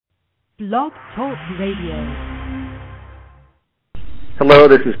Blog Talk Radio. Hello,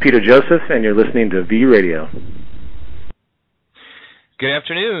 this is Peter Joseph, and you're listening to V Radio. Good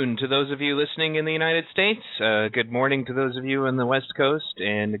afternoon to those of you listening in the United States. Good morning to those of you on the West Coast,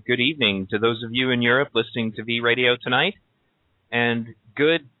 and good evening to those of you in Europe listening to V Radio tonight. And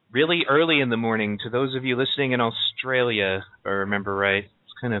good, really early in the morning to those of you listening in Australia, if I remember right.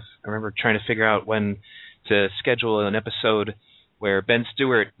 I remember trying to figure out when to schedule an episode where Ben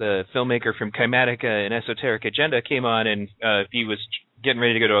Stewart, the filmmaker from Kymatica and Esoteric Agenda, came on, and he was getting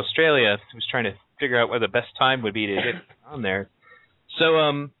ready to go to Australia. He was trying to figure out where the best time would be to get on there.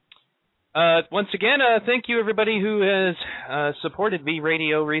 So, once again, thank you everybody who has supported V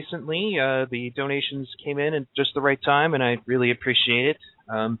Radio recently. The donations came in at just the right time, and I really appreciate it.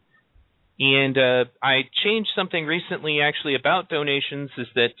 And I changed something recently, actually, about donations, is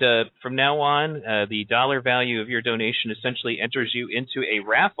that from now on, the dollar value of your donation essentially enters you into a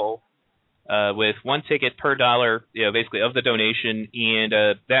raffle with one ticket per dollar, basically, of the donation.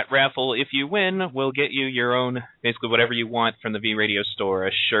 And that raffle, if you win, will get you your own, basically, whatever you want from the V Radio store,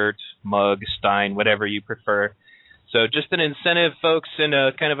 a shirt, mug, stein, whatever you prefer. So just an incentive, folks, and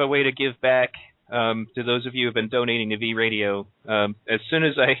kind of a way to give back to those of you who have been donating to V Radio. As soon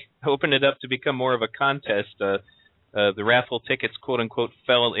as I opened it up to become more of a contest, the raffle tickets, quote unquote,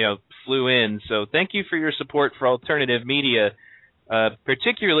 flew in. So thank you for your support for alternative media,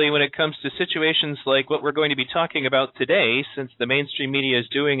 particularly when it comes to situations like what we're going to be talking about today, since the mainstream media is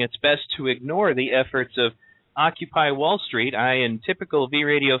doing its best to ignore the efforts of Occupy Wall Street. I, in typical V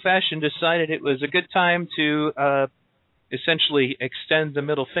Radio fashion, decided it was a good time to essentially extend the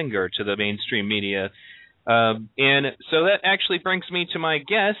middle finger to the mainstream media. And so that actually brings me to my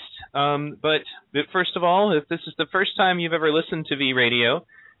guest. But first of all, if this is the first time you've ever listened to V Radio,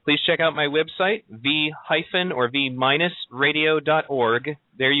 please check out my website, v-radio.org.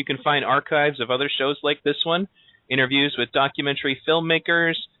 There you can find archives of other shows like this one, interviews with documentary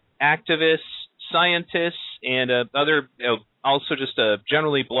filmmakers, activists, scientists, and other, also just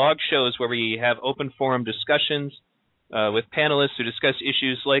generally blog shows where we have open forum discussions with panelists who discuss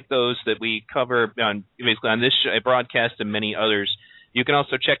issues like those that we cover on this broadcast and many others. You can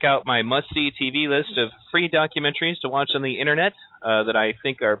also check out my must-see TV list of free documentaries to watch on the internet that I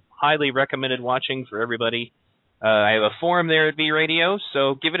think are highly recommended watching for everybody. I have a forum there at V Radio,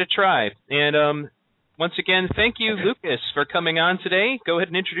 so give it a try. And once again, thank you, Lucas, for coming on today. Go ahead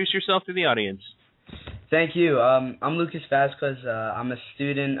and introduce yourself to the audience. Thank you. I'm Lucas Vasquez. I'm a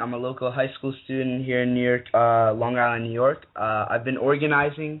student. I'm a local high school student here in New York, Long Island, New York. I've been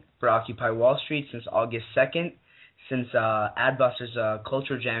organizing for Occupy Wall Street since August 2nd, since Adbusters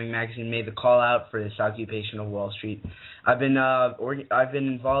Culture Jamming magazine made the call out for this occupation of Wall Street. I've been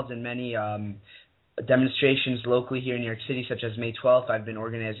involved in many demonstrations locally here in New York City, such as May 12th. I've been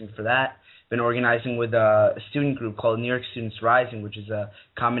organizing for that. Been organizing with a student group called New York Students Rising, which is a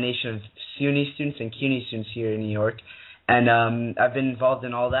combination of SUNY students and CUNY students here in New York. And I've been involved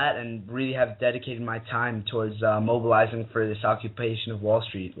in all that and really have dedicated my time towards mobilizing for this occupation of Wall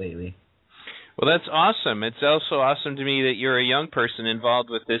Street lately. Well, that's awesome. It's also awesome to me that you're a young person involved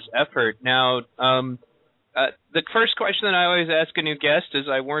with this effort. Now, the first question that I always ask a new guest, as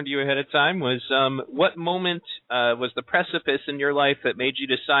I warned you ahead of time, was what moment was the precipice in your life that made you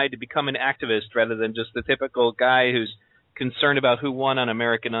decide to become an activist rather than just the typical guy who's concerned about who won on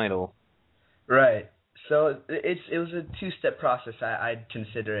American Idol? Right. So it was a two-step process, I'd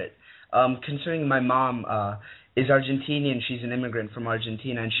consider it. Considering my mom is Argentinian, she's an immigrant from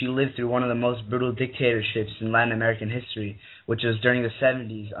Argentina, and she lived through one of the most brutal dictatorships in Latin American history, which was during the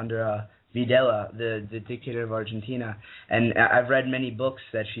 70s under Videla, the dictator of Argentina. And I've read many books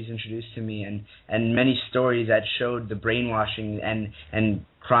that she's introduced to me and many stories that showed the brainwashing and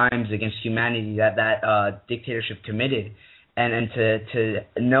crimes against humanity that dictatorship committed. And to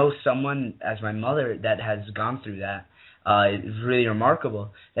know someone as my mother that has gone through that is really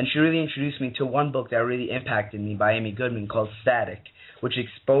remarkable. Then she really introduced me to one book that really impacted me by Amy Goodman called Static, which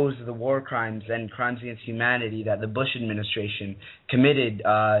exposed the war crimes and crimes against humanity that the Bush administration committed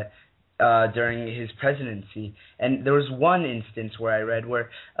during his presidency. And there was one instance where I read where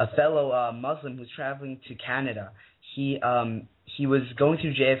a fellow Muslim who was traveling to Canada, he was going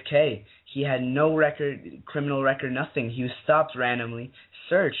through JFK. He had no record, criminal record, nothing. He was stopped randomly,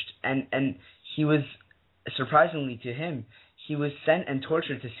 searched, and he was, surprisingly to him, he was sent and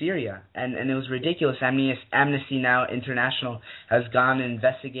tortured to Syria, and it was ridiculous. Amnesty Now International has gone and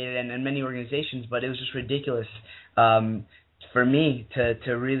investigated, and many organizations, but it was just ridiculous for me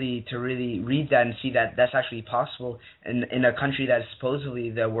to really read that and see that that's actually possible in a country that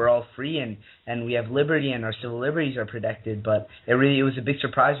supposedly that we're all free and we have liberty and our civil liberties are protected. But it was a big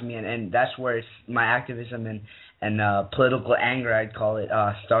surprise to me, and that's where my activism and political anger, I'd call it,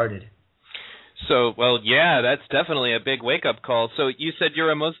 started. So, well, yeah, that's definitely a big wake-up call. So you said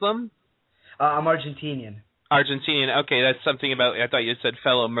you're a Muslim? I'm Argentinian. Argentinian. Okay, that's something about, I thought you said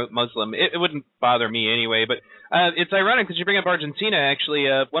fellow Muslim. It wouldn't bother me anyway, but it's ironic because you bring up Argentina, actually.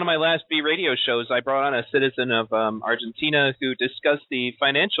 One of my last B radio shows, I brought on a citizen of Argentina who discussed the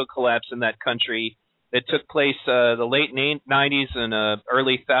financial collapse in that country that took place the late 90s and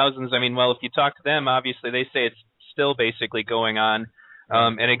early thousands. I mean, well, if you talk to them, obviously they say it's still basically going on.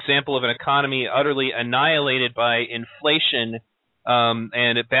 An example of an economy utterly annihilated by inflation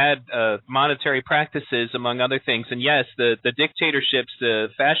and bad monetary practices, among other things. And yes, the dictatorships, the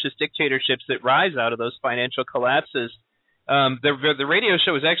fascist dictatorships that rise out of those financial collapses. The radio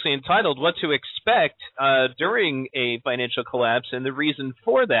show was actually entitled "What to Expect During a Financial Collapse," and the reason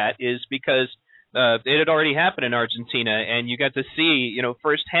for that is because it had already happened in Argentina, and you got to see,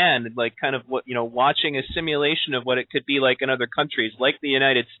 firsthand, like kind of what, watching a simulation of what it could be like in other countries, like the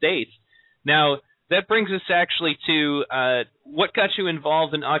United States. Now, that brings us actually to what got you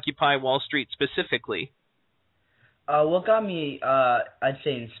involved in Occupy Wall Street specifically? What got me, I'd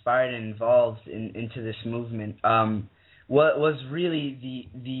say, inspired and involved into this movement what was really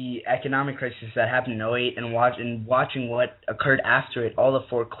the economic crisis that happened in 2008 and watching what occurred after it, all the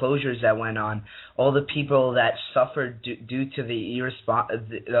foreclosures that went on, all the people that suffered due to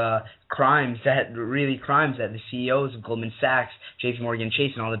the crimes that the CEOs of Goldman Sachs, JP Morgan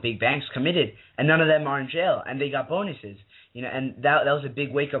Chase, and all the big banks committed, and none of them are in jail, and they got bonuses, and that was a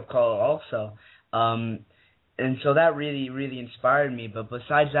big wake-up call also. And so that really, really inspired me. But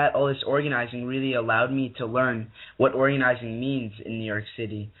besides that, all this organizing really allowed me to learn what organizing means in New York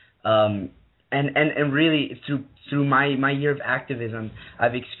City. And really, through my year of activism,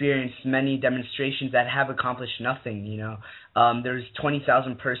 I've experienced many demonstrations that have accomplished nothing. There's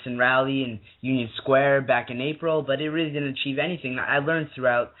 20,000 person rally in Union Square back in April, but it really didn't achieve anything. I learned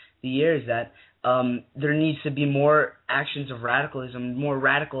throughout the years that there needs to be more actions of radicalism, more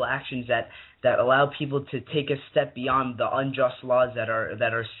radical actions that allow people to take a step beyond the unjust laws that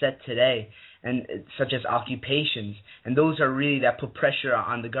are set today, and such as occupations. And those are really that put pressure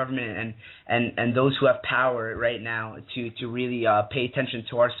on the government and those who have power right now to really pay attention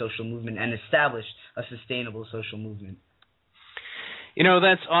to our social movement and establish a sustainable social movement.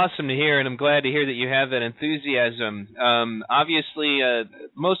 That's awesome to hear, and I'm glad to hear that you have that enthusiasm. Obviously,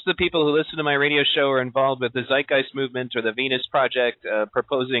 most of the people who listen to my radio show are involved with the Zeitgeist Movement or the Venus Project,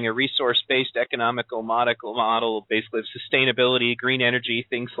 proposing a resource-based economical model, basically of sustainability, green energy,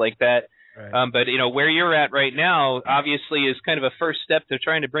 things like that. Right. But, where you're at right now, obviously, is kind of a first step to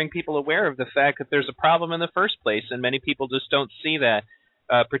trying to bring people aware of the fact that there's a problem in the first place, and many people just don't see that,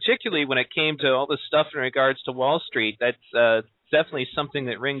 particularly when it came to all the stuff in regards to Wall Street. That's definitely something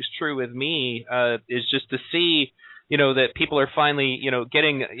that rings true with me, is just to see, that people are finally,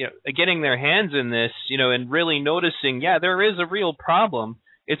 getting their hands in this, and really noticing, there is a real problem.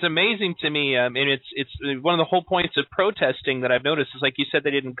 It's amazing to me, and it's one of the whole points of protesting that I've noticed is, like you said,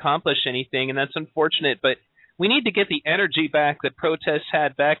 they didn't accomplish anything, and that's unfortunate, but we need to get the energy back that protests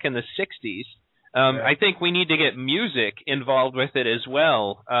had back in the 60s. I think we need to get music involved with it as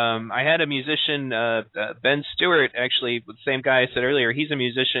well. I had a musician, Ben Stewart, actually, the same guy I said earlier. He's a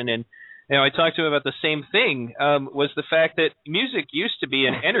musician, and I talked to him about the same thing. Was the fact that music used to be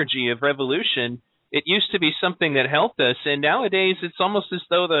an energy of revolution. It used to be something that helped us, and nowadays it's almost as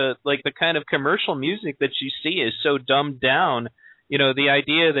though the kind of commercial music that you see is so dumbed down. The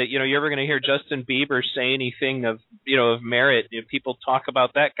idea that you're ever going to hear Justin Bieber say anything of merit. People talk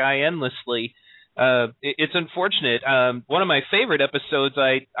about that guy endlessly. It's unfortunate. One of my favorite episodes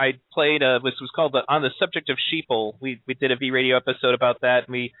I played was called On the Subject of Sheeple. We did a V-Radio episode about that,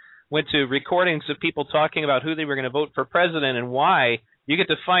 and we went to recordings of people talking about who they were going to vote for president and why. You get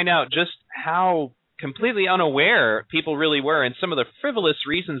to find out just how completely unaware people really were, and some of the frivolous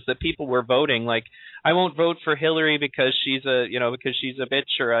reasons that people were voting. Like, I won't vote for Hillary because she's a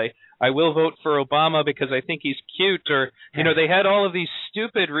bitch, or I will vote for Obama because I think he's cute, or they had all of these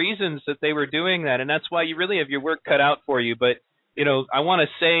stupid reasons that they were doing that, and that's why you really have your work cut out for you. But I want to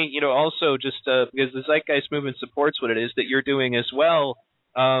say, also just because the Zeitgeist Movement supports what it is that you're doing as well.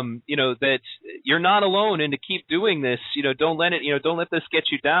 That you're not alone, and to keep doing this, don't let this get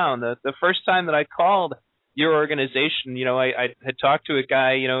you down. The first time that I called your organization, I had talked to a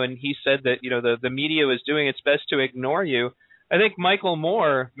guy, and he said that, the media was doing its best to ignore you. I think Michael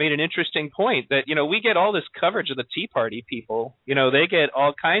Moore made an interesting point that, we get all this coverage of the Tea Party people. They get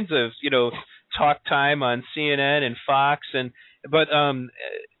all kinds of, talk time on CNN and Fox, but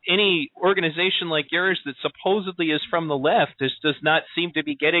any organization like yours that supposedly is from the left does not seem to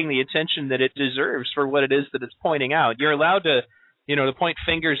be getting the attention that it deserves for what it is that it's pointing out. You're allowed to, to point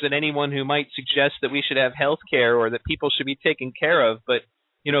fingers at anyone who might suggest that we should have health care or that people should be taken care of, but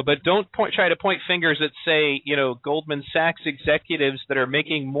don't try to point fingers at, say, Goldman Sachs executives that are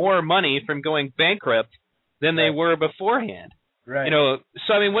making more money from going bankrupt than they were beforehand. Right.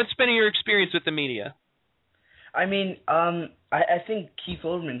 So what's been your experience with the media? I think Keith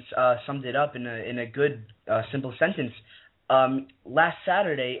Olbermann summed it up in a good, simple sentence. Last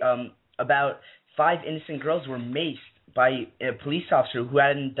Saturday, about 5 innocent girls were maced by a police officer who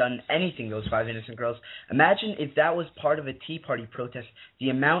hadn't done anything, those 5 innocent girls. Imagine if that was part of a Tea Party protest, the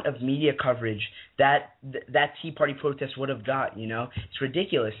amount of media coverage that Tea Party protest would have got, It's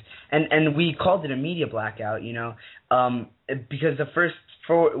ridiculous. And we called it a media blackout, because the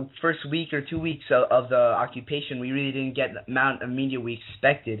first week or 2 weeks of the occupation, we really didn't get the amount of media we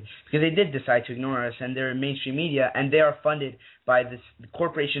expected, because they did decide to ignore us, and they're mainstream media, and they are funded by the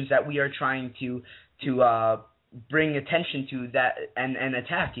corporations that we are trying to bring attention to that and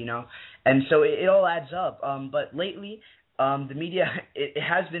attack, and so it all adds up. But lately, the media it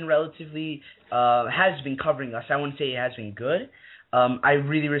has been relatively has been covering us. I wouldn't say it has been good. I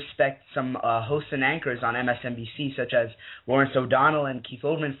really respect some hosts and anchors on MSNBC, such as Lawrence O'Donnell and Keith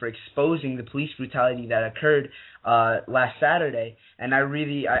Olbermann, for exposing the police brutality that occurred last Saturday. And I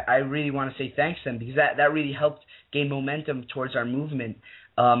really want to say thanks to them, because that really helped gain momentum towards our movement.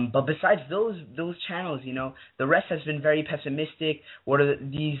 But besides those channels, the rest has been very pessimistic. What are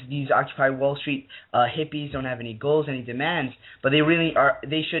these Occupy Wall Street hippies don't have any goals, any demands, but they really are.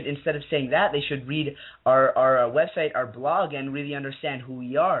 They should, instead of saying that, they should read our website, our blog, and really understand who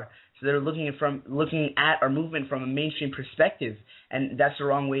we are. So they're looking at our movement from a mainstream perspective, and that's the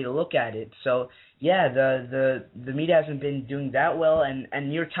wrong way to look at it. So yeah, the media hasn't been doing that well, and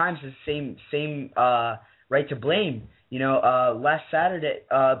New York Times has the same right to blame. Last Saturday,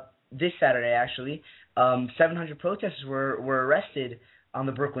 this Saturday actually, 700 protesters were arrested on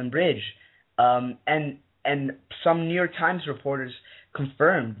the Brooklyn Bridge, and some New York Times reporters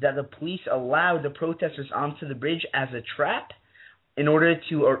confirmed that the police allowed the protesters onto the bridge as a trap in order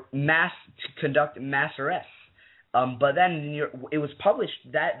to conduct mass arrests. But then it was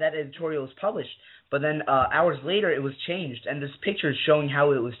published, that editorial was published, but then hours later it was changed, and there's pictures showing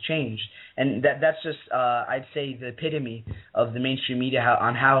how it was changed. And that's just, I'd say, the epitome of the mainstream media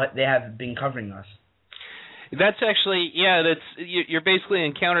on how they have been covering us. That's actually, you're basically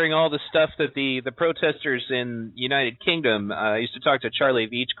encountering all the stuff that the protesters in United Kingdom, I used to talk to Charlie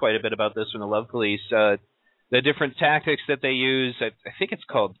Veach quite a bit about this from the Love Police, the different tactics that they use. I think it's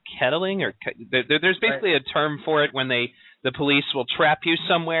called kettling, or there's basically a term for it when the police will trap you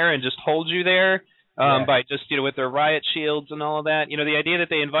somewhere and just hold you there. By just, with their riot shields and all of that. The idea that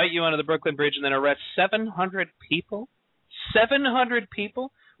they invite you onto the Brooklyn Bridge and then arrest 700 people? 700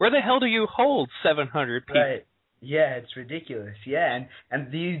 people? Where the hell do you hold 700 people? Right. Yeah, it's ridiculous. Yeah,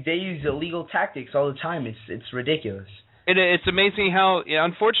 and they use illegal tactics all the time. It's ridiculous. It's amazing how,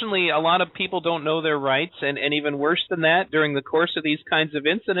 unfortunately, a lot of people don't know their rights, and even worse than that, during the course of these kinds of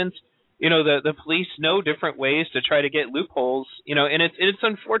incidents, the police know different ways to try to get loopholes, and it's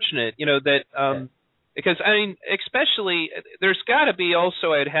unfortunate, that because, especially, there's got to be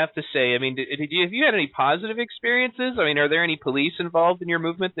also, I'd have to say, have you had any positive experiences? Are there any police involved in your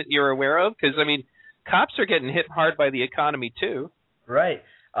movement that you're aware of? Because, cops are getting hit hard by the economy, too. Right.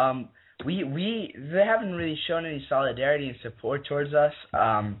 They haven't really shown any solidarity and support towards us.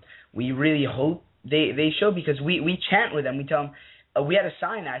 We really hope they show, because we chant with them. We tell them, we had a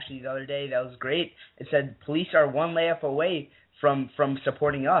sign, actually, the other day that was great. It said, police are one layoff away from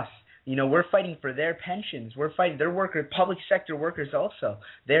supporting us. We're fighting for their pensions. We're fighting their workers, public sector workers also.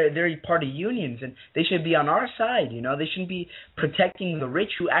 They're part of unions, and they should be on our side. They shouldn't be protecting the rich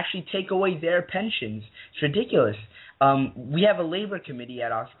who actually take away their pensions. It's ridiculous. We have a labor committee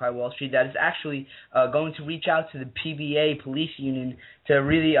at Occupy Wall Street that is actually going to reach out to the PBA police union to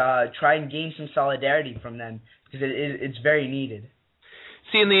really try and gain some solidarity from them, because it's very needed.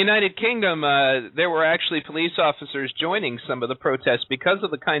 See, in the United Kingdom, there were actually police officers joining some of the protests because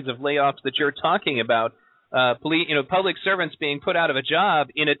of the kinds of layoffs that you're talking about. Public servants being put out of a job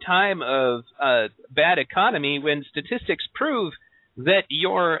in a time of bad economy, when statistics prove that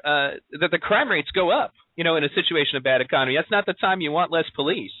that the crime rates go up. In a situation of bad economy, that's not the time you want less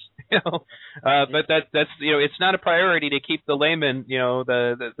police. But that's it's not a priority to keep the layman,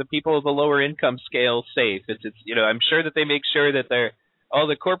 the people of the lower income scale safe. It's I'm sure that they make sure that all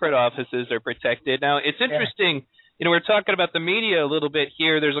the corporate offices are protected. Now, it's interesting, we're talking about the media a little bit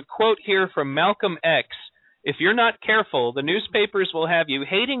here. There's a quote here from Malcolm X. If you're not careful, the newspapers will have you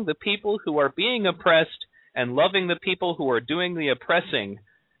hating the people who are being oppressed and loving the people who are doing the oppressing.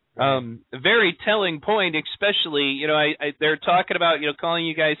 A very telling point, especially, they're talking about, calling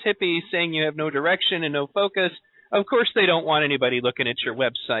you guys hippies, saying you have no direction and no focus. Of course they don't want anybody looking at your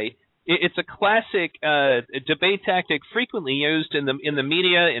website. It's a classic debate tactic frequently used in the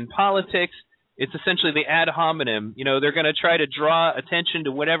media, in politics. It's essentially the ad hominem. They're going to try to draw attention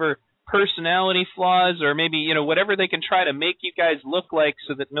to whatever personality flaws or maybe, whatever they can try to make you guys look like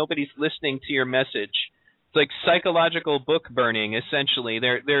so that nobody's listening to your message. It's like psychological book burning, essentially.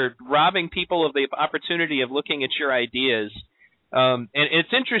 They're robbing people of the opportunity of looking at your ideas. And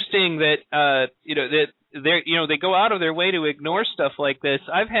it's interesting that that they go out of their way to ignore stuff like this.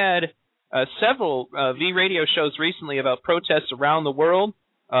 I've had several V radio shows recently about protests around the world.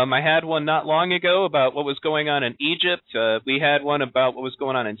 I had one not long ago about what was going on in Egypt. We had one about what was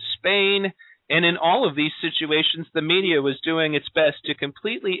going on in Spain. And in all of these situations, the media was doing its best to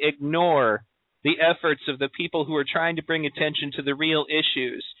completely ignore the efforts of the people who are trying to bring attention to the real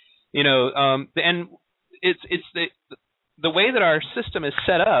issues. And it's the way that our system is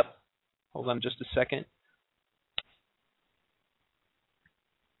set up. Hold on just a second.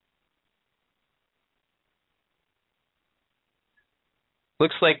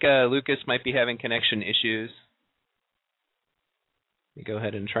 Looks like Lucas might be having connection issues. Let me go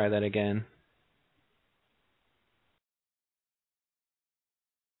ahead and try that again.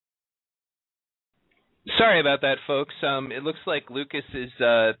 Sorry about that, folks. It looks like Lucas's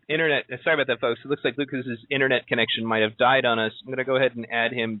internet. Sorry about that, folks. It looks like Lucas's internet connection might have died on us. I'm going to go ahead and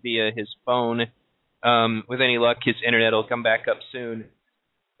add him via his phone. With any luck, his internet will come back up soon.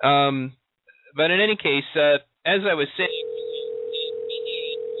 But in any case, as I was saying,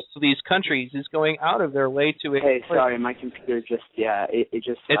 these countries is going out of their way to. Hey, sorry, my computer just it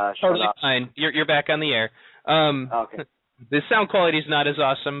just it's shut totally off. Fine. You're back on the air. Okay. The sound quality is not as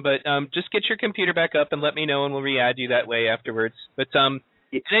awesome, but just get your computer back up and let me know, and we'll re-add you that way afterwards. But in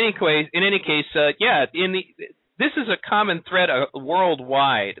any case, this is a common thread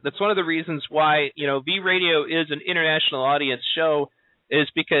worldwide. That's one of the reasons why V Radio is an international audience show, is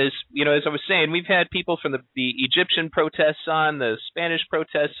because as I was saying, we've had people from the Egyptian protests on, the Spanish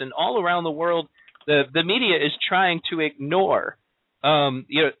protests, and all around the world. The media is trying to ignore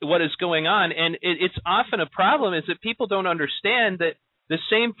what is going on, and it's often a problem is that people don't understand that the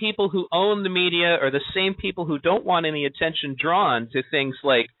same people who own the media are the same people who don't want any attention drawn to things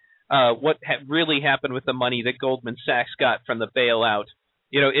like what really happened with the money that Goldman Sachs got from the bailout.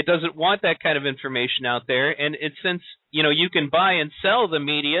 It doesn't want that kind of information out there, and since you can buy and sell the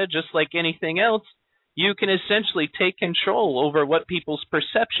media just like anything else, you can essentially take control over what people's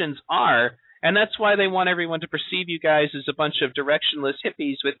perceptions are. And that's why they want everyone to perceive you guys as a bunch of directionless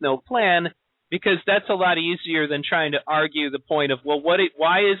hippies with no plan, because that's a lot easier than trying to argue the point of, well,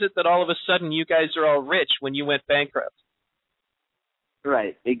 why is it that all of a sudden you guys are all rich when you went bankrupt?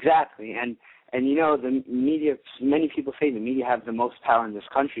 Right, exactly. And the media, many people say the media have the most power in this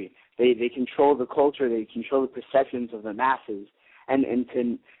country. They control the culture, they control the perceptions of the masses. And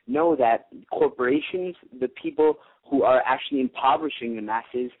to know that corporations, the people who are actually impoverishing the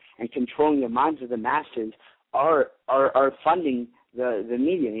masses and controlling the minds of the masses are funding the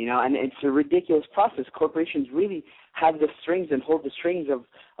media, and it's a ridiculous process. Corporations really have the strings and hold the strings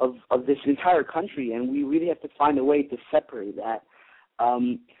of this entire country, and we really have to find a way to separate that.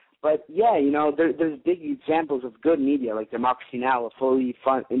 But yeah, there's big examples of good media like Democracy Now!, a fully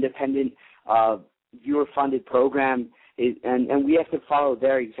independent, viewer-funded program, and we have to follow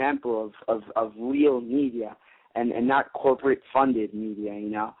their example of real media and not corporate-funded media,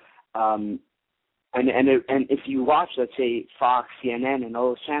 And if you watch, let's say, Fox, CNN, and all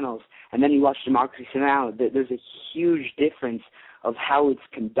those channels, and then you watch Democracy Now!, there's a huge difference of how it's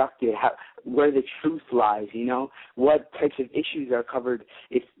conducted, where the truth lies, what types of issues are covered,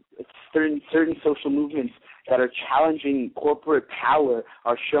 if certain social movements that are challenging corporate power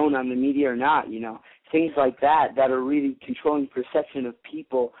are shown on the media or not, things like that are really controlling perception of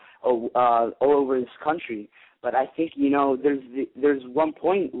people all over this country. But I think, there's one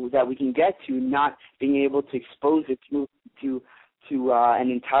point that we can get to not being able to expose it to an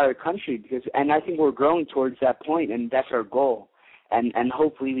entire country, and I think we're growing towards that point, and that's our goal, and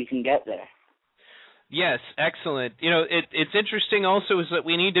hopefully we can get there. Yes, excellent. It's interesting also is that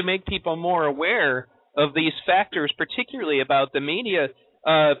we need to make people more aware of these factors, particularly about the media.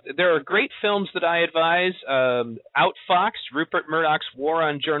 There are great films that I advise. Outfoxed, Rupert Murdoch's War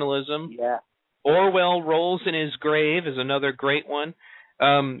on Journalism. Yeah. Orwell Rolls in His Grave is another great one.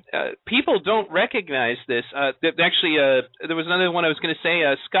 People don't recognize this. Actually, there was another one I was going to say.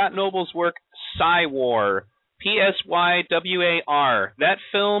 Scott Noble's work, Psywar, P-S-Y-W-A-R. That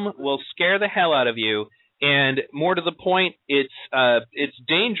film will scare the hell out of you. And more to the point, it's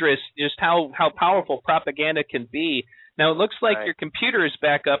dangerous just how powerful propaganda can be. Now, it looks like your computer is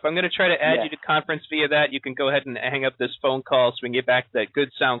back up. I'm going to try to add you to conference via that. You can go ahead and hang up this phone call so we can get back to that good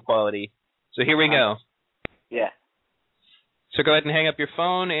sound quality. So here we go. Yeah. So go ahead and hang up your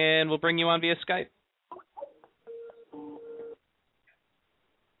phone, and we'll bring you on via Skype.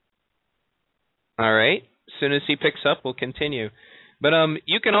 All right. As soon as he picks up, we'll continue. But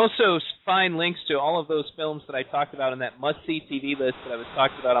you can also find links to all of those films that I talked about in that must-see TV list that I was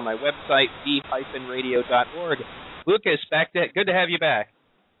talking about on my website, v-radio.org. Lucas, good to have you back.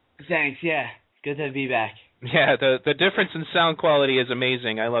 Thanks, yeah. Good to be back. Yeah, the difference in sound quality is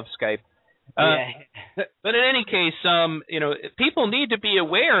amazing. I love Skype. But in any case, people need to be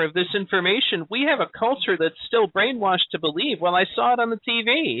aware of this information. We have a culture that's still brainwashed to believe, well, I saw it on the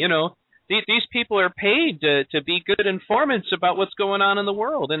TV, These people are paid to be good informants about what's going on in the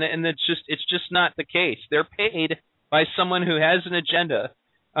world, and it's just not the case. They're paid by someone who has an agenda.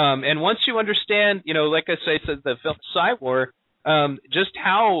 And once you understand, like I said, the film Psywar, just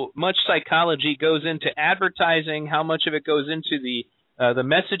how much psychology goes into advertising, how much of it goes into the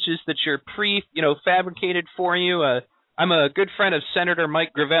messages that you're fabricated for you. I'm a good friend of Senator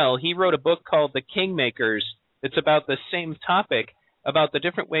Mike Gravel. He wrote a book called The Kingmakers. It's about the same topic, about the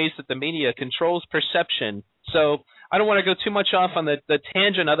different ways that the media controls perception. So I don't want to go too much off on the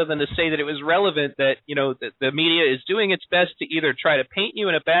tangent other than to say that it was relevant that, the media is doing its best to either try to paint you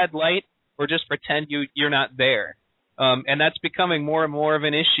in a bad light or just pretend you're not there. And that's becoming more and more of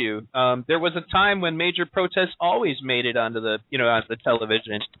an issue. There was a time when major protests always made it onto the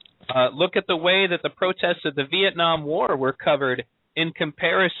television. Look at the way that the protests of the Vietnam War were covered in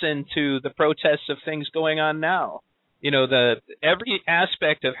comparison to the protests of things going on now. Every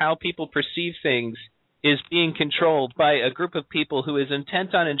aspect of how people perceive things is being controlled by a group of people who is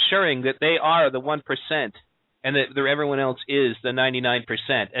intent on ensuring that they are the 1% and that everyone else is the 99%,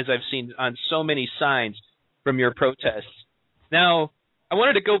 as I've seen on so many signs from your protests. Now, I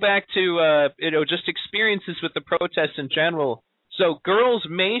wanted to go back to just experiences with the protests in general. So, girls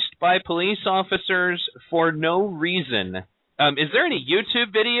maced by police officers for no reason. Is there any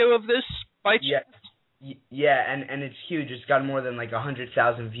YouTube video of this by chance? Yeah, and it's huge. It's got more than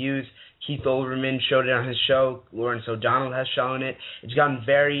 100,000 views. Keith Olbermann showed it on his show. Lawrence O'Donnell has shown it. It's gotten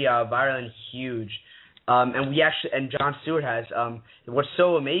very viral and huge. And Jon Stewart has. What's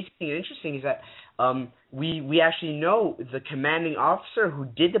so amazing and interesting is that we actually know the commanding officer who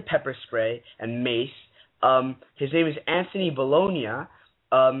did the pepper spray and mace. His name is Anthony Bologna.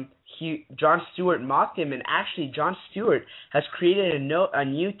 Jon Stewart mocked him, and actually Jon Stewart has created a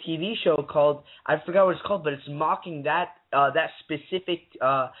new TV show called, I forgot what it's called, but it's mocking that specific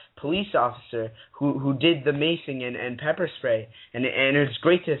police officer who did the macing and pepper spray, and it's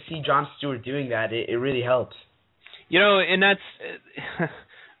great to see Jon Stewart doing that. It really helps. And that's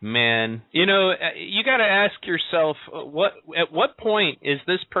man, you got to ask yourself at what point is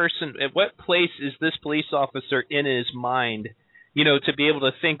this person, at what place is this police officer in his mind? To be able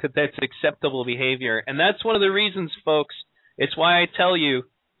to think that that's acceptable behavior. And that's one of the reasons, folks. It's why I tell you,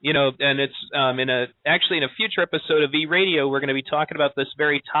 and it's in a future episode of V-Radio, we're going to be talking about this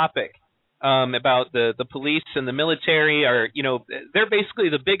very topic, about the police and the military are, they're basically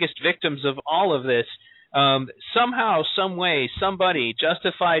the biggest victims of all of this. Somehow, some way, somebody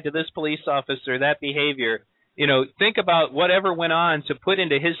justified to this police officer that behavior. Think about whatever went on to put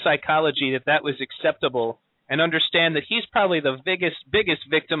into his psychology that was acceptable. And understand that he's probably the biggest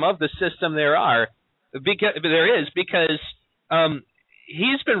victim of the system there is because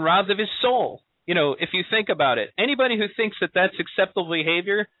he's been robbed of his soul. If you think about it, anybody who thinks that that's acceptable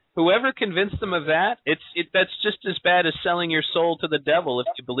behavior, whoever convinced them of that, that's just as bad as selling your soul to the devil if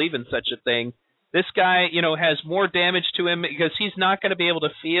you believe in such a thing. This guy, has more damage to him because he's not going to be able to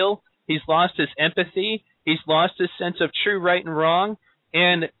feel. He's lost his empathy. He's lost his sense of true right and wrong,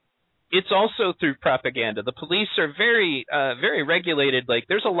 and it's also through propaganda. The police are very, very regulated.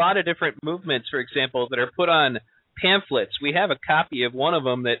 There's a lot of different movements, for example, that are put on pamphlets. We have a copy of one of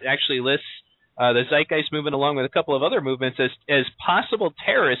them that actually lists the Zeitgeist movement along with a couple of other movements as possible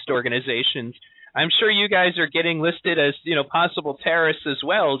terrorist organizations. I'm sure you guys are getting listed as, possible terrorists as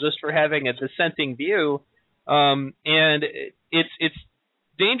well, just for having a dissenting view. And it's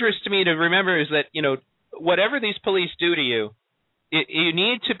dangerous to me to remember is that, whatever these police do to you, you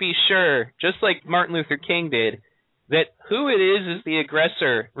need to be sure, just like Martin Luther King did, that who it is the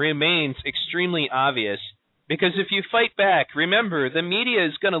aggressor remains extremely obvious. Because if you fight back, remember, the media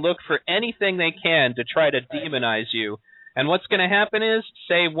is going to look for anything they can to try to demonize you. And what's going to happen is,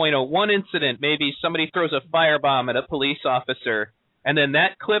 say, one incident, maybe somebody throws a firebomb at a police officer, and then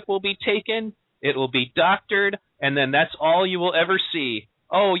that clip will be taken, it will be doctored, and then that's all you will ever see.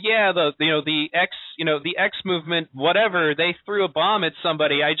 Oh yeah, the X movement, whatever, they threw a bomb at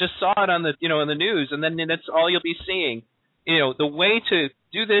somebody. I just saw it on the in the news, and then that's all you'll be seeing. The way to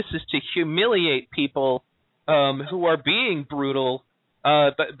do this is to humiliate people who are being brutal,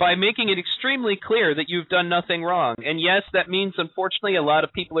 by making it extremely clear that you've done nothing wrong. And yes, that means, unfortunately, a lot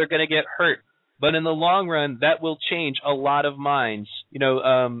of people are going to get hurt. But in the long run, that will change a lot of minds.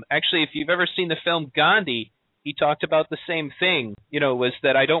 Actually, if you've ever seen the film Gandhi, he talked about the same thing, was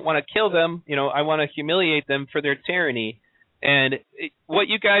that I don't want to kill them, I want to humiliate them for their tyranny. And what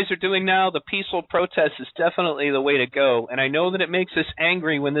you guys are doing now, the peaceful protest, is definitely the way to go. And I know that it makes us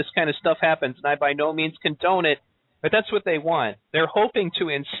angry when this kind of stuff happens, and I by no means condone it, but that's what they want. They're hoping to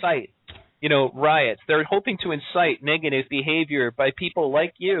incite, riots. They're hoping to incite negative behavior by people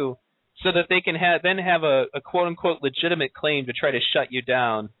like you so that they can have a quote-unquote legitimate claim to try to shut you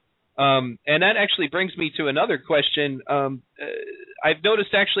down. And that actually brings me to another question. I've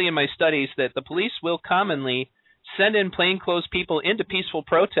noticed actually in my studies that the police will commonly send in plainclothes people into peaceful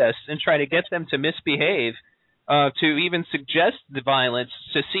protests and try to get them to misbehave, to even suggest the violence,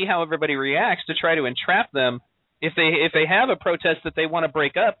 to see how everybody reacts, to try to entrap them. If they have a protest that they want to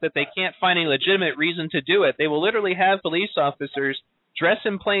break up, that they can't find any legitimate reason to do it, they will literally have police officers dress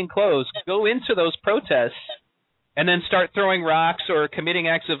in plain clothes, go into those protests, and then start throwing rocks or committing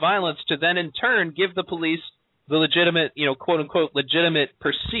acts of violence to then in turn give the police the legitimate, quote-unquote legitimate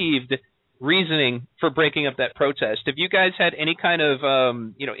perceived reasoning for breaking up that protest. Have you guys had any kind of,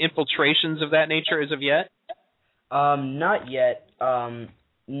 infiltrations of that nature as of yet? Not yet.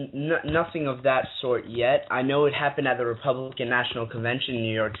 Nothing of that sort yet. I know it happened at the Republican National Convention in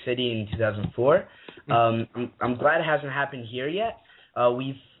New York City in 2004. I'm glad it hasn't happened here yet.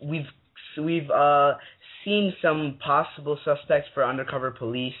 We've seen some possible suspects for undercover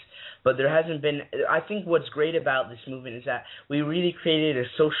police, but there hasn't been. I think what's great about this movement is that we really created a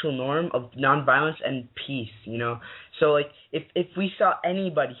social norm of nonviolence and peace. So like if we saw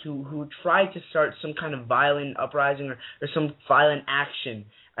anybody who tried to start some kind of violent uprising or some violent action,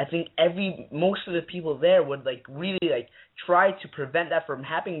 I think most of the people there would really try to prevent that from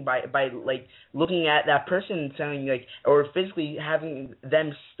happening by looking at that person and saying or physically having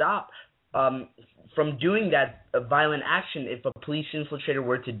them stop from doing that violent action if a police infiltrator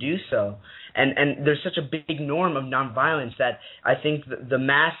were to do so. And there's such a big norm of nonviolence that I think the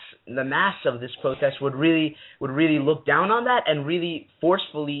mass of this protest would really look down on that and really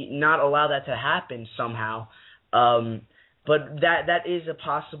forcefully not allow that to happen somehow. But that is a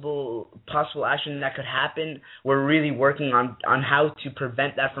possible action that could happen. We're really working on how to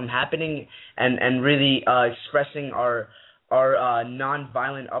prevent that from happening and really expressing our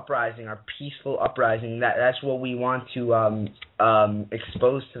non-violent uprising, our peaceful uprising. That's what we want to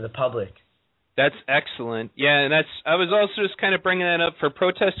expose to the public. That's excellent. Yeah, and I was also just kind of bringing that up for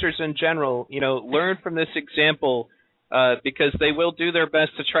protesters in general. Learn from this example because they will do their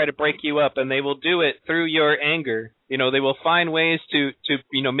best to try to break you up, and they will do it through your anger. They will find ways to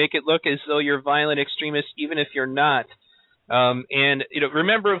make it look as though you're violent extremists, even if you're not. And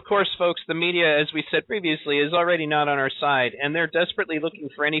remember, of course, folks, the media, as we said previously, is already not on our side, and they're desperately looking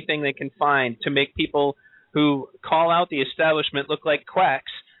for anything they can find to make people who call out the establishment look like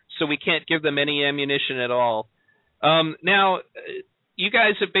quacks, so we can't give them any ammunition at all. Now, you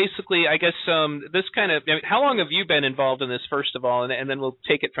guys have basically, I guess, this kind of. How long have you been involved in this, first of all, and then we'll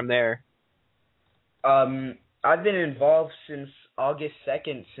take it from there. I've been involved since August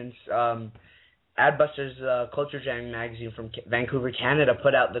 2nd, since Adbusters Culture Jamming magazine from Vancouver, Canada,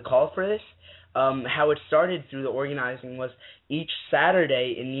 put out the call for this. How it started through the organizing was each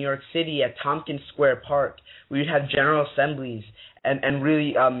Saturday in New York City at Tompkins Square Park, we would have general assemblies and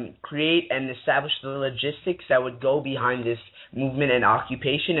really create and establish the logistics that would go behind this movement and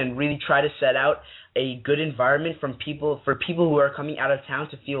occupation, and really try to set out a good environment for people who are coming out of town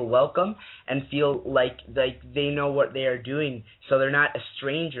to feel welcome and feel like they know what they are doing, so they're not a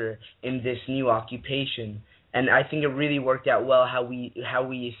stranger in this new occupation. And I think it really worked out well how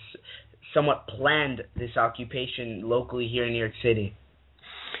we somewhat planned this occupation locally here in New York City.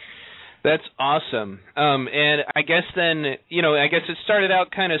 That's awesome. And I guess then, I guess it started out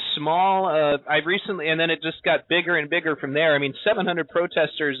kind of small. And then it just got bigger and bigger from there. I mean, 700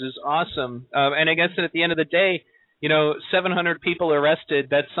 protesters is awesome. And I guess that at the end of the day, 700 people arrested.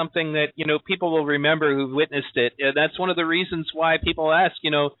 That's something that, people will remember who've witnessed it. That's one of the reasons why people ask,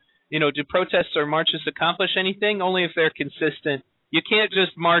 do protests or marches accomplish anything? Only if they're consistent. You can't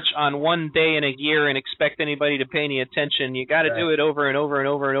just march on one day in a year and expect anybody to pay any attention. You got to do it over and over and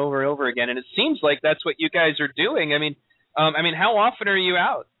over and over and over again. And it seems like that's what you guys are doing. I mean, how often are you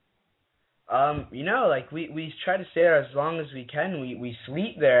out? We try to stay there as long as we can. We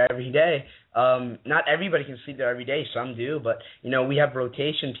sleep there every day. Not everybody can sleep there every day. Some do, but we have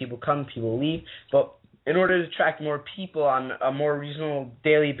rotation. People come, people leave. But in order to attract more people on a more reasonable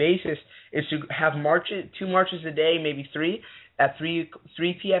daily basis, is to have 2 marches a day, maybe 3, at 3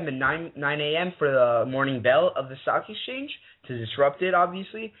 p.m. and 9 a.m. for the morning bell of the stock exchange to disrupt it,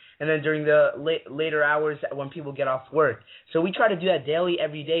 obviously, and then during the later hours when people get off work. So we try to do that daily,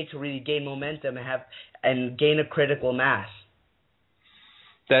 every day, to really gain momentum and gain a critical mass.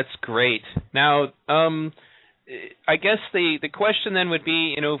 That's great. Now, I guess the question then would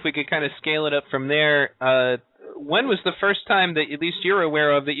be, if we could kind of scale it up from there. When was the first time that at least you're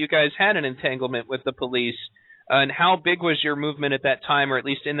aware of that you guys had an entanglement with the police? And how big was your movement at that time, or at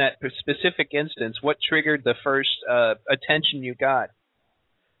least in that specific instance? What triggered the first attention you got?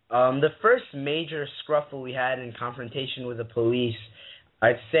 The first major scruffle we had in confrontation with the police,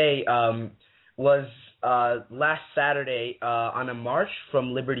 I'd say, was last Saturday on a march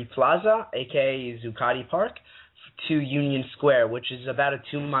from Liberty Plaza, a.k.a. Zuccotti Park, to Union Square, which is about a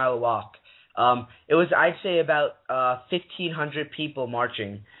 2-mile walk. It was, I'd say, about 1,500 people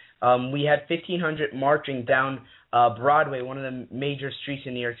marching. We had 1,500 marching down Broadway, one of the major streets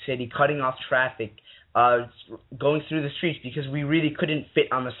in New York City, cutting off traffic, going through the streets because we really couldn't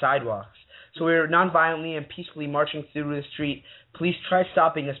fit on the sidewalks. So we were nonviolently and peacefully marching through the street. Police tried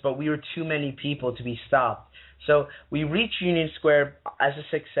stopping us, but we were too many people to be stopped. So we reached Union Square as a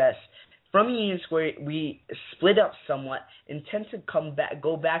success. From Union Square, we split up somewhat, intent to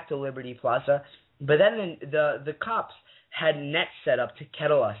go back to Liberty Plaza, but then the cops had nets set up to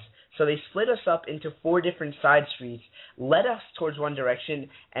kettle us. So they split us up into 4 different side streets, led us towards one direction,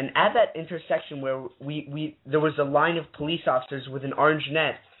 and at that intersection where there was a line of police officers with an orange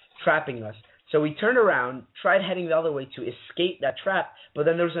net trapping us. So we turned around, tried heading the other way to escape that trap, but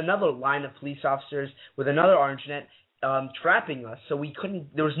then there was another line of police officers with another orange net trapping us. So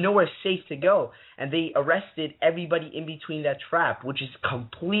there was nowhere safe to go, and they arrested everybody in between that trap, which is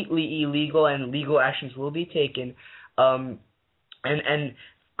completely illegal, and legal actions will be taken. And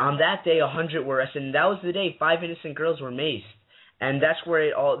on that day, 100 were arrested, and that was the day 5 innocent girls were maced. And that's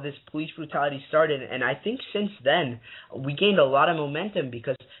where all this police brutality started. And I think since then, we gained a lot of momentum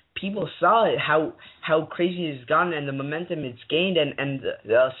because people saw it, how crazy it's gone and the momentum it's gained. And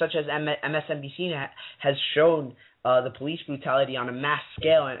such as MSNBC has shown the police brutality on a mass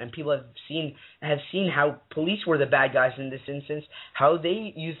scale, and people have seen how police were the bad guys in this instance, how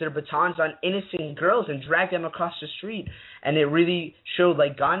they used their batons on innocent girls and dragged them across the street, and it really showed,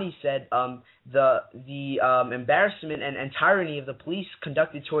 like Gandhi said, the embarrassment and tyranny of the police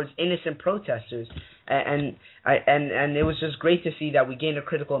conducted towards innocent protesters, and it was just great to see that we gained a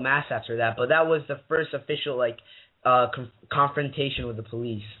critical mass after that. But that was the first official confrontation with the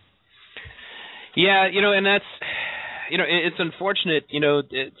police. Yeah, and that's, it's unfortunate,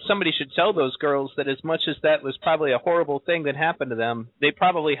 somebody should tell those girls that as much as that was probably a horrible thing that happened to them, they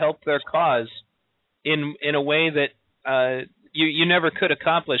probably helped their cause in a way that you never could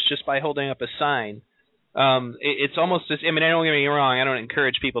accomplish just by holding up a sign. It's almost as, don't get me wrong, I don't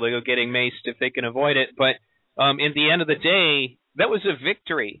encourage people to go getting maced if they can avoid it, but at the end of the day, that was a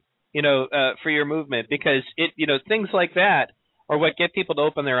victory, for your movement, because things like that or what get people to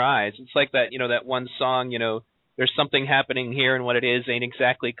open their eyes. It's like that, that one song, there's something happening here and what it is ain't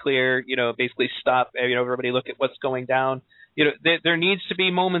exactly clear, basically stop, everybody look at what's going down. There needs to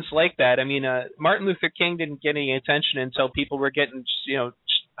be moments like that. I mean, Martin Luther King didn't get any attention until people were getting,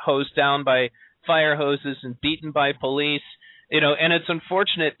 hosed down by fire hoses and beaten by police, and it's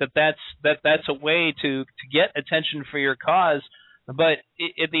unfortunate that's a way to get attention for your cause. But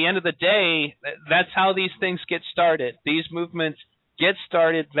at the end of the day, that's how these things get started. These movements get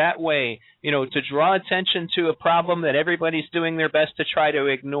started that way, to draw attention to a problem that everybody's doing their best to try to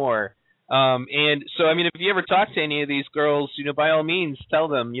ignore. And so, if you ever talk to any of these girls, by all means, tell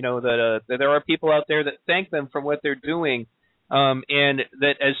them, that there are people out there that thank them for what they're doing. And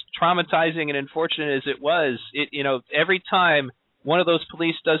that as traumatizing and unfortunate as it was, every time one of those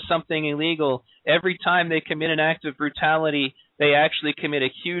police does something illegal, every time they commit an act of brutality, they actually commit a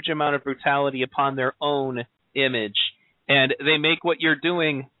huge amount of brutality upon their own image. and they make what you're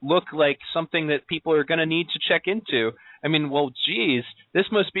doing look like something that people are going to need to check into. I mean, well, geez, this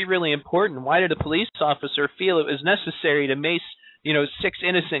must be really important. Why did a police officer feel it was necessary to mace, 6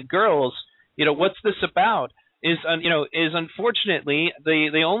 innocent girls? What's this about? Is unfortunately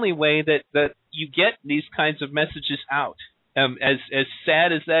the only way that you get these kinds of messages out. As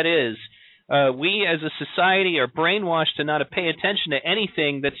sad as that is, we as a society are brainwashed to not pay attention to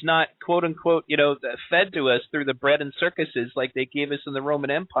anything that's not quote unquote fed to us through the bread and circuses like they gave us in the Roman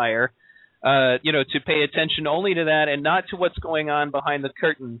Empire. To pay attention only to that and not to what's going on behind the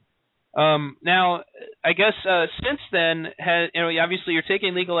curtain. Now, I guess since then, obviously you're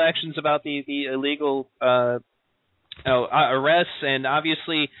taking legal actions about the illegal arrests, and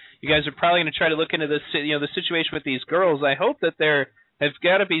obviously you guys are probably going to try to look into the situation with these girls. I hope that there have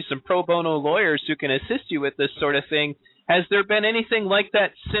got to be some pro bono lawyers who can assist you with this sort of thing. Has there been anything like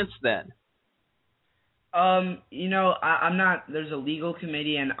that since then? I'm not. There's a legal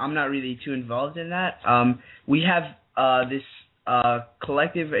committee, and I'm not really too involved in that. We have this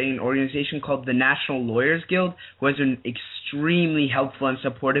collective, an organization called the National Lawyers Guild, who has been extremely helpful and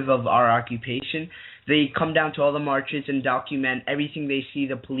supportive of our occupation. They come down to all the marches and document everything they see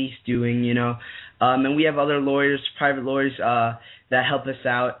the police doing, and we have other lawyers, private lawyers, that help us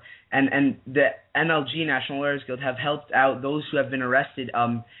out. And the NLG, National Lawyers Guild, have helped out those who have been arrested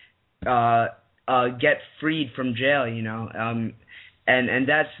get freed from jail, and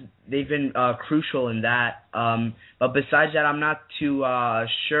that's they've been crucial in that. But besides that, I'm not too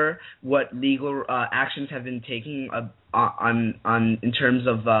sure what legal actions have been taken on in terms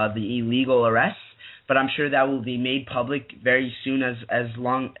of the illegal arrests. But I'm sure that will be made public very soon,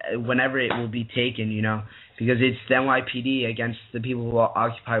 whenever it will be taken, because it's the NYPD against the people who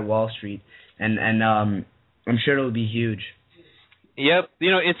occupy Wall Street, and I'm sure it will be huge. Yep.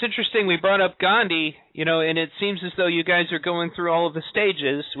 It's interesting. We brought up Gandhi, and it seems as though you guys are going through all of the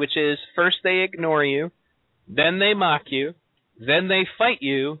stages, which is first they ignore you, then they mock you, then they fight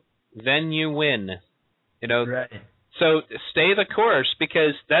you, then you win. Right. So stay the course,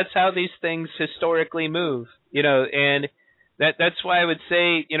 because that's how these things historically move, and that's why I would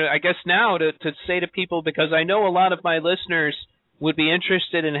say, I guess now to say to people, because I know a lot of my listeners would be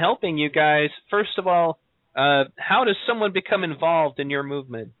interested in helping you guys. First of all, how does someone become involved in your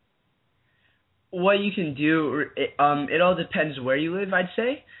movement? What you can do, it all depends where you live, I'd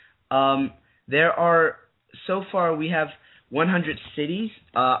say. There are, so far we have 100 cities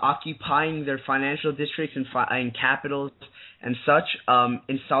occupying their financial districts and capitals and such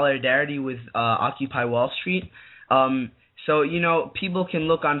in solidarity with Occupy Wall Street. So, people can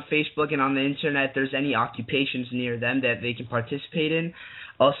look on Facebook and on the internet if there's any occupations near them that they can participate in.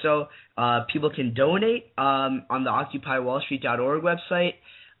 Also, people can donate on the OccupyWallStreet.org website.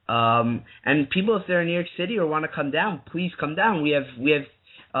 And people, if they're in New York City or want to come down, please come down. We have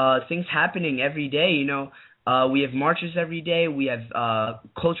things happening every day, we have marches every day. We have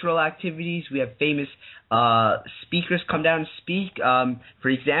cultural activities. We have famous speakers come down and speak. For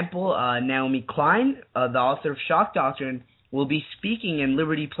example, Naomi Klein, the author of Shock Doctrine, will be speaking in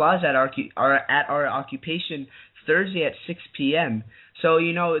Liberty Plaza at our occupation Thursday at 6 p.m. So,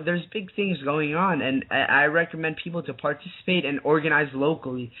 there's big things going on, and I recommend people to participate and organize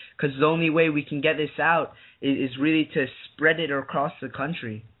locally, because the only way we can get this out is really to spread it across the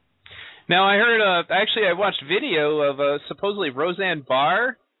country. Now, I heard, I watched video of supposedly Roseanne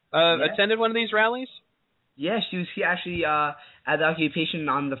Barr attended one of these rallies. Yeah, she was actually at the occupation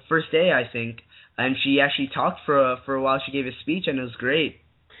on the first day, I think, and she actually talked for a while. She gave a speech, and it was great.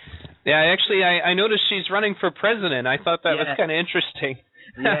 Yeah, I noticed she's running for president. I thought that was kind of interesting.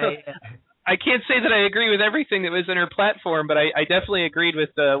 Yeah. I can't say that I agree with everything that was in her platform, but I definitely agreed with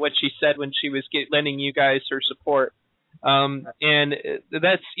what she said when she was lending you guys her support. And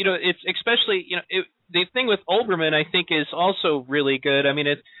that's, it's especially, the thing with Olbermann, I think, is also really good. I mean,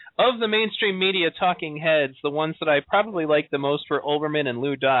 of the mainstream media talking heads, the ones that I probably liked the most were Olbermann and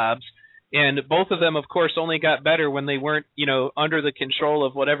Lou Dobbs. And both of them, of course, only got better when they weren't, under the control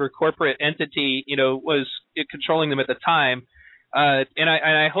of whatever corporate entity, was controlling them at the time. And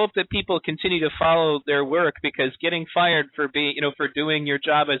I hope that people continue to follow their work, because getting fired for for doing your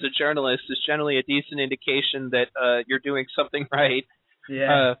job as a journalist is generally a decent indication that you're doing something right.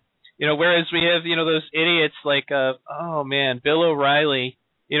 Yeah. Whereas we have, those idiots like, Bill O'Reilly.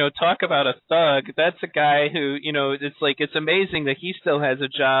 Talk about a thug. That's a guy who, it's amazing that he still has a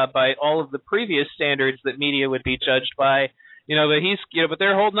job by all of the previous standards that media would be judged by. But but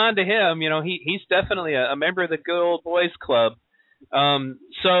they're holding on to him. He's definitely a member of the good old boys club.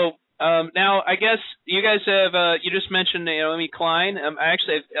 So now I guess you guys have, you just mentioned Naomi Klein.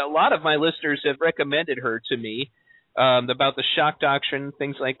 Actually, a lot of my listeners have recommended her to me. about the shock doctrine,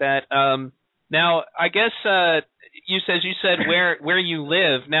 things like that. Now, I guess you said where you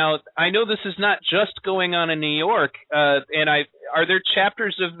live. Now, I know this is not just going on in New York, and are there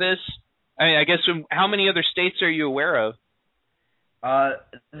chapters of this? I guess how many other states are you aware of?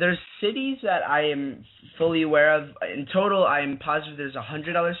 There's cities that I am fully aware of. In total, I am positive there's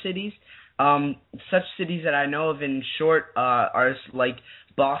 100 other cities. Such cities that I know of, in short, are like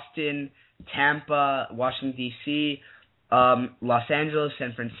Boston, Tampa, Washington, D.C., Los Angeles,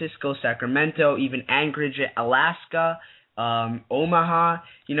 San Francisco, Sacramento, even Anchorage, Alaska, Omaha.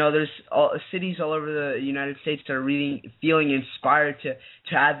 There's cities all over the United States that are really feeling inspired to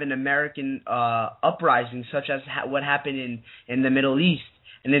have an American uprising, such as what happened in the Middle East,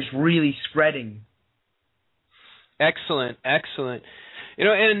 and it's really spreading. Excellent.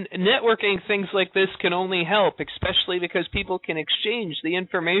 And networking things like this can only help, especially because people can exchange the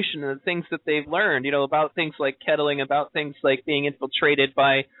information and the things that they've learned, about things like kettling, about things like being infiltrated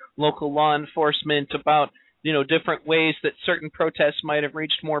by local law enforcement, about, different ways that certain protests might have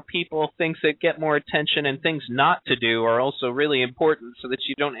reached more people, things that get more attention, and things not to do are also really important so that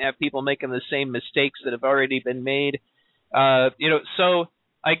you don't have people making the same mistakes that have already been made. So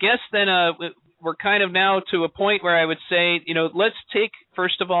I guess then we're kind of now to a point where I would say, let's take,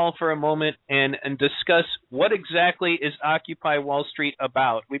 first of all, for a moment and discuss what exactly is Occupy Wall Street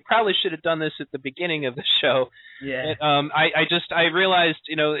about. We probably should have done this at the beginning of the show. Yeah. I realized,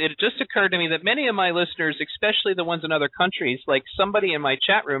 it just occurred to me that many of my listeners, especially the ones in other countries, like somebody in my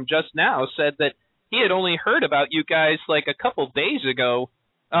chat room just now said that he had only heard about you guys like a couple days ago.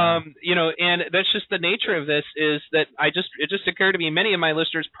 And that's just the nature of this, is that it just occurred to me many of my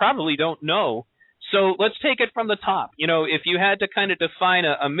listeners probably don't know. So let's take it from the top. If you had to kind of define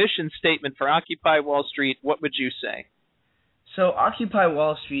a mission statement for Occupy Wall Street, what would you say? So Occupy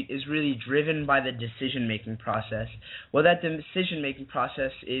Wall Street is really driven by the decision-making process. Well, that decision-making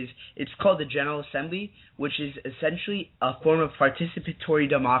process is, it's called the General Assembly, which is essentially a form of participatory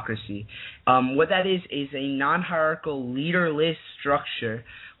democracy. What that is a non-hierarchical, leaderless structure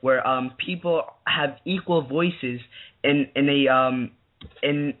where people have equal voices in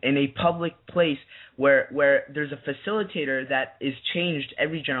a public place where there's a facilitator that is changed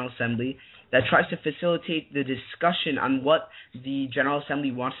every General Assembly that tries to facilitate the discussion on what the General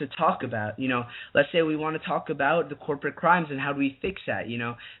Assembly wants to talk about. Let's say we want to talk about the corporate crimes and how do we fix that.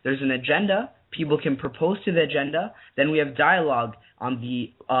 There's an agenda. People can propose to the agenda. Then we have dialogue on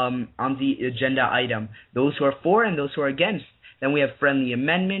the agenda item. Those who are for and those who are against. Then we have friendly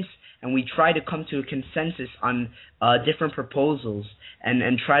amendments, and we try to come to a consensus on different proposals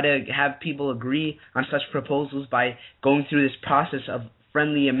and try to have people agree on such proposals by going through this process of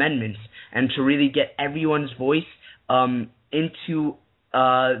friendly amendments, and to really get everyone's voice into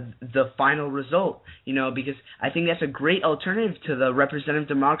the final result, because I think that's a great alternative to the representative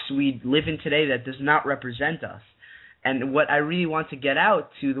democracy we live in today that does not represent us. And what I really want to get out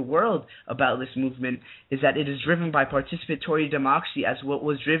to the world about this movement is that it is driven by participatory democracy, as what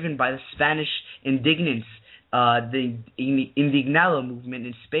was driven by the Spanish indignance, the Indignado movement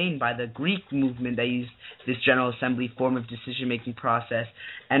in Spain, by the Greek movement that used this General Assembly form of decision-making process.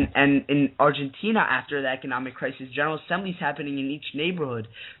 And in Argentina, after the economic crisis, General Assemblies happening in each neighborhood.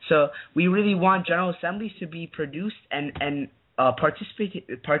 So we really want General Assemblies to be produced and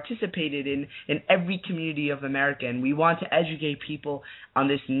participated in every community of America, and we want to educate people on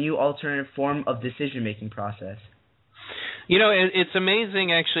this new alternative form of decision-making process. It's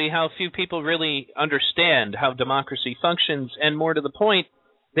amazing, actually, how few people really understand how democracy functions, and more to the point,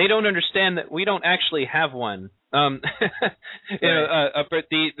 they don't understand that we don't actually have one. But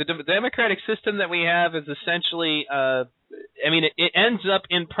the democratic system that we have is essentially, it ends up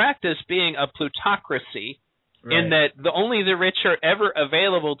in practice being a plutocracy. Right. In that only the rich are ever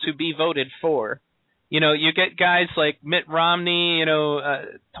available to be voted for. You get guys like Mitt Romney,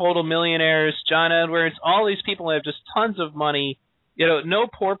 total millionaires, John Edwards, all these people have just tons of money. No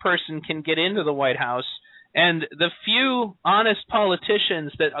poor person can get into the White House. And the few honest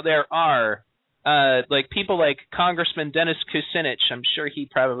politicians that there are, like people like Congressman Dennis Kucinich, I'm sure he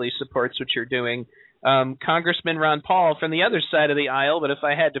probably supports what you're doing. Congressman Ron Paul from the other side of the aisle, but if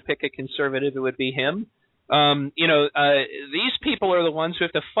I had to pick a conservative, it would be him. These people are the ones who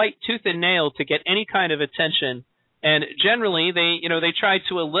have to fight tooth and nail to get any kind of attention, and generally they try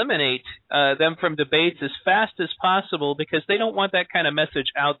to eliminate them from debates as fast as possible because they don't want that kind of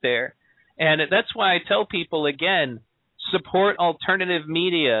message out there. And that's why I tell people again, support alternative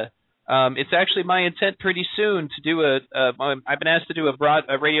media. It's actually my intent pretty soon to do I've been asked to do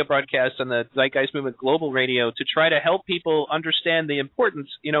a radio broadcast on the Zeitgeist Movement Global Radio to try to help people understand the importance,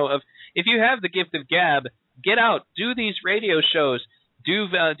 of if you have the gift of gab, get out, do these radio shows, do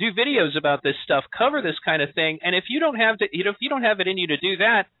videos about this stuff, cover this kind of thing. And if you don't have if you don't have it in you to do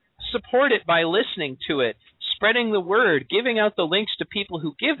that, support it by listening to it, spreading the word, giving out the links to people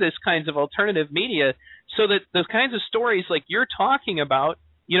who give this kinds of alternative media, so that the kinds of stories like you're talking about,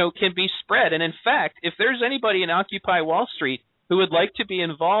 can be spread. And in fact, if there's anybody in Occupy Wall Street who would like to be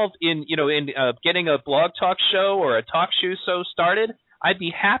involved in getting a blog talk show or a talk show started, I'd be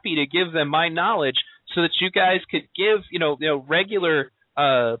happy to give them my knowledge so that you guys could give regular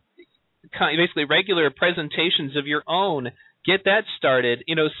basically regular presentations of your own. Get that started,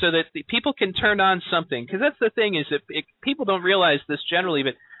 so that the people can turn on something. Because that's the thing, is that people don't realize this generally,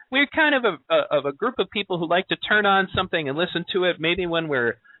 but we're kind of a group of people who like to turn on something and listen to it, maybe when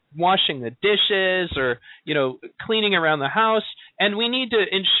we're washing the dishes or cleaning around the house, and we need to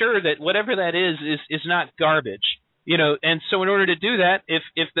ensure that whatever that is not garbage. And so in order to do that,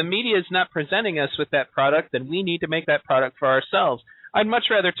 if the media is not presenting us with that product, then we need to make that product for ourselves. I'd much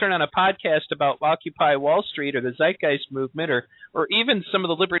rather turn on a podcast about Occupy Wall Street or the Zeitgeist movement or even some of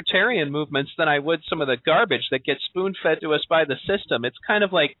the libertarian movements than I would some of the garbage that gets spoon-fed to us by the system. It's kind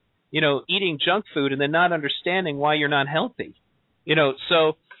of like, eating junk food and then not understanding why you're not healthy.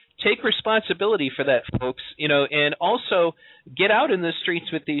 So take responsibility for that, folks, and also get out in the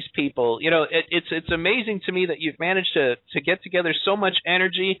streets with these people. It's amazing to me that you've managed to get together so much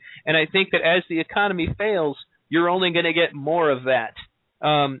energy, and I think that as the economy fails, you're only going to get more of that.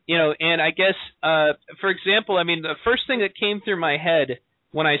 And I guess, for example, the first thing that came through my head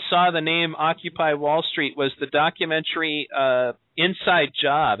when I saw the name Occupy Wall Street was the documentary Inside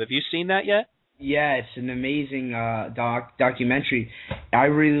Job. Have you seen that yet? Yeah, it's an amazing documentary. I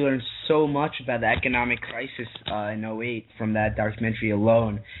really learned so much about the economic crisis in 2008 from that documentary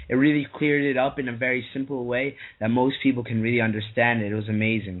alone. It really cleared it up in a very simple way that most people can really understand it. It was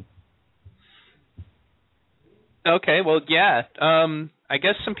amazing. Okay, well, yeah. I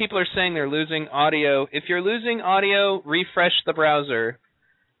guess some people are saying they're losing audio. If you're losing audio, refresh the browser.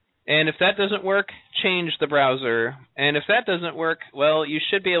 And if that doesn't work, change the browser. And if that doesn't work, well, you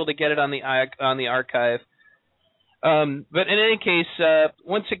should be able to get it on the archive. But in any case,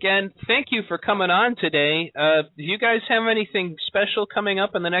 once again, thank you for coming on today. Do you guys have anything special coming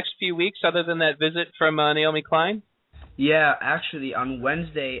up in the next few weeks other than that visit from Naomi Klein? Yeah, actually, on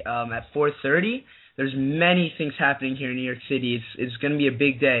Wednesday at 4:30, there's many things happening here in New York City. It's going to be a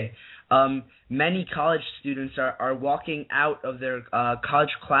big day. Many college students are walking out of their college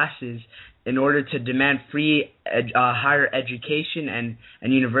classes in order to demand free higher education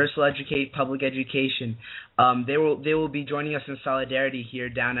and universal public education. They will be joining us in solidarity here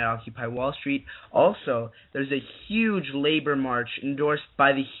down at Occupy Wall Street. Also, there's a huge labor march endorsed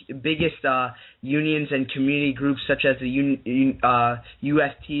by the biggest unions and community groups such as the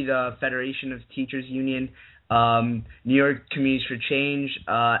UFT, the Federation of Teachers Union, New York Communities for Change,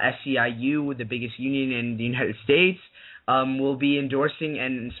 SEIU, the biggest union in the United States, will be endorsing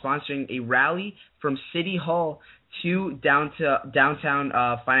and sponsoring a rally from City Hall to downtown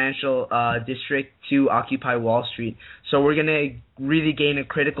financial district to Occupy Wall Street. So we're going to really gain a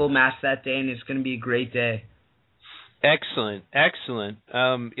critical mass that day, and it's going to be a great day. Excellent.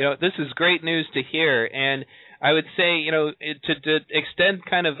 This is great news to hear, and I would say, to extend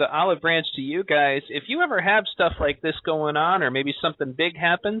kind of the olive branch to you guys, if you ever have stuff like this going on or maybe something big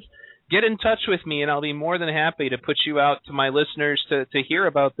happens, get in touch with me, and I'll be more than happy to put you out to my listeners to hear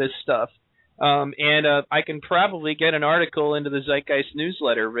about this stuff. And I can probably get an article into the Zeitgeist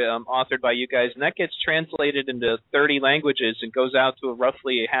newsletter authored by you guys, and that gets translated into 30 languages and goes out to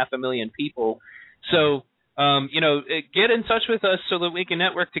roughly 500,000 people. So, get in touch with us so that we can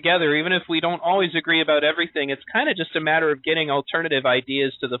network together. Even if we don't always agree about everything, it's kind of just a matter of getting alternative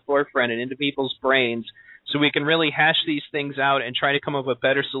ideas to the forefront and into people's brains so we can really hash these things out and try to come up with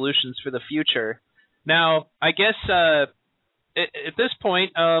better solutions for the future. Now, I guess at this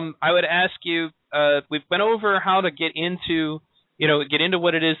point, I would ask you, we've been over how to get into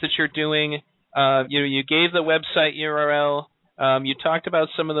what it is that you're doing. You gave the website URL. You talked about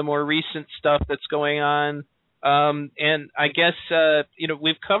some of the more recent stuff that's going on. And I guess,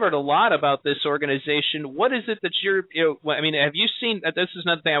 we've covered a lot about this organization. What is it that have you seen, this is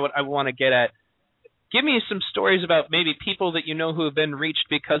another thing I want to get at. Give me some stories about maybe people that who have been reached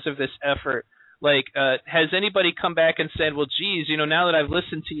because of this effort. Like, has anybody come back and said, well, geez, now that I've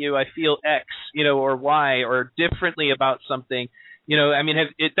listened to you, I feel X, or Y, or differently about something.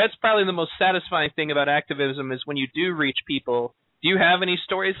 That's probably the most satisfying thing about activism is when you do reach people. Do you have any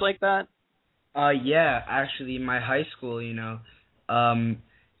stories like that? Yeah, actually, in my high school,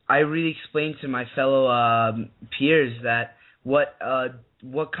 I really explained to my fellow peers that what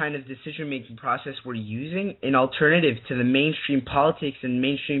what kind of decision-making process we're using, an alternative to the mainstream politics and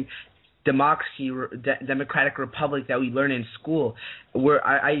mainstream democratic republic that we learn in school, where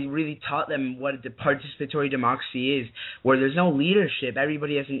I really taught them what the participatory democracy is, where there's no leadership,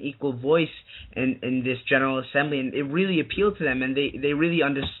 everybody has an equal voice in this General Assembly, and it really appealed to them, and they really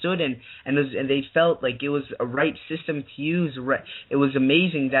understood, and they felt like it was a right system to use. It was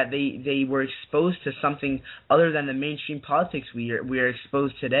amazing that they were exposed to something other than the mainstream politics we are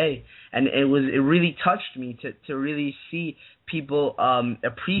exposed today, and it really touched me to really see people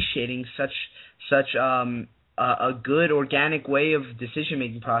appreciating such a good organic way of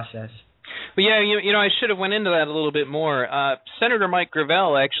decision-making process. Well, yeah, you know, I should have went into that a little bit more. Senator Mike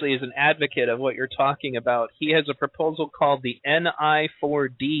Gravel actually is an advocate of what you're talking about. He has a proposal called the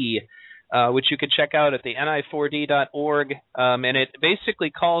NI4D, which you can check out at the ni4d.org, and it basically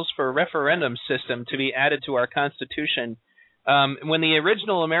calls for a referendum system to be added to our Constitution. When the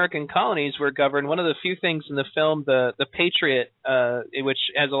original American colonies were governed, one of the few things in the film, the Patriot, which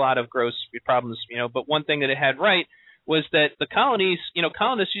has a lot of gross problems, you know, but one thing that it had right was that the colonies, you know,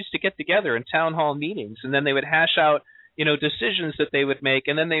 colonists used to get together in town hall meetings, and then they would hash out, you know, decisions that they would make,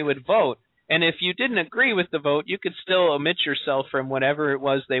 and then they would vote. And if you didn't agree with the vote, you could still omit yourself from whatever it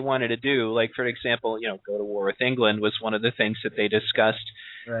was they wanted to do. Like, for example, you know, go to war with England was one of the things that they discussed.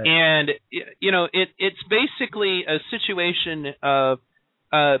 Right. And, you know, it's basically a situation of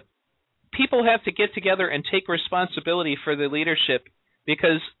people have to get together and take responsibility for the leadership,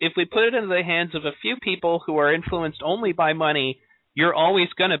 because if we put it into the hands of a few people who are influenced only by money, you're always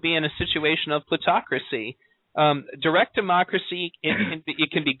going to be in a situation of plutocracy. Direct democracy,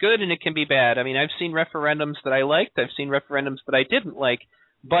 it can be good and it can be bad. I mean, I've seen referendums that I liked. I've seen referendums that I didn't like.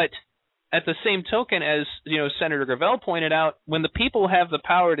 But at the same token, as you know, Senator Gravel pointed out, when the people have the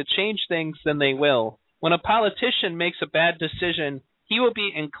power to change things, then they will. When a politician makes a bad decision, he will be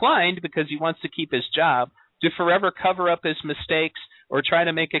inclined, because he wants to keep his job, to forever cover up his mistakes or try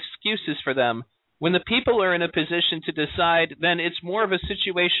to make excuses for them. When the people are in a position to decide, then it's more of a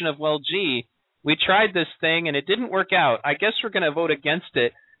situation of, well, gee, we tried this thing and it didn't work out. I guess we're going to vote against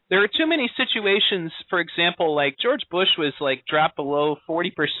it. There are too many situations, for example, like George Bush was like dropped below 40%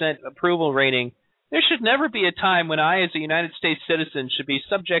 approval rating. There should never be a time when I, as a United States citizen, should be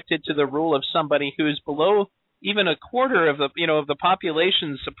subjected to the rule of somebody who is below even a quarter of the, you know, of the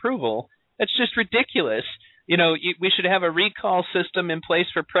population's approval. That's just ridiculous. You know, we should have a recall system in place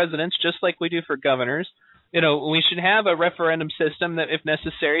for presidents, just like we do for governors. You know, we should have a referendum system that, if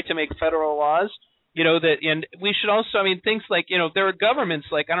necessary, to make federal laws. You know, that, and we should also, I mean, things like, you know, there are governments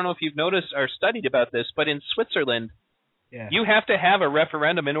like, I don't know if you've noticed or studied about this, but in Switzerland, you have to have a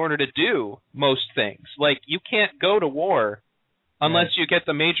referendum in order to do most things. Like, you can't go to war unless you get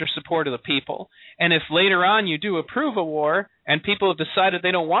the major support of the people. And if later on you do approve a war and people have decided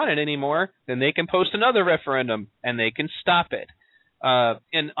they don't want it anymore, then they can post another referendum and they can stop it.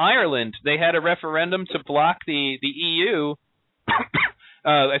 In Ireland, they had a referendum to block the EU.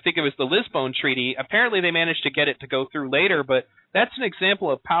 I think it was the Lisbon Treaty. Apparently they managed to get it to go through later, but that's an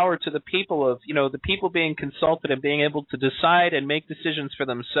example of power to the people, of, you know, the people being consulted and being able to decide and make decisions for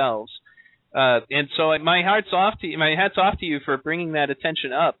themselves. And so my hat's off to you for bringing that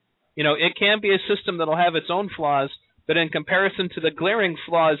attention up. You know, it can be a system that'll have its own flaws, but in comparison to the glaring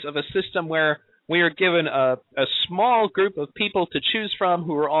flaws of a system where we are given a small group of people to choose from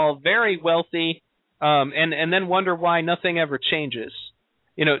who are all very wealthy, and then wonder why nothing ever changes.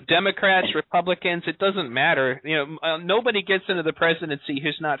 You know, Democrats, Republicans, it doesn't matter. You know, nobody gets into the presidency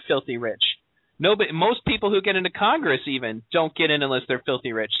who's not filthy rich. Most people who get into Congress even don't get in unless they're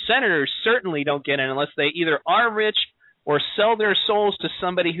filthy rich. Senators certainly don't get in unless they either are rich or sell their souls to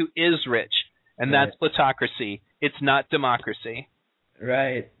somebody who is rich. And that's plutocracy. It's not democracy.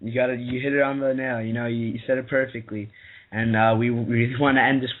 Right. You hit it on the nail. You know, you said it perfectly. And we really want to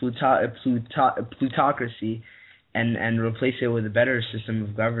end this plutocracy and replace it with a better system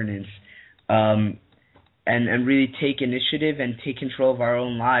of governance. And really take initiative and take control of our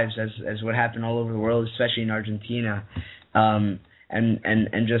own lives, as what happened all over the world, especially in Argentina, and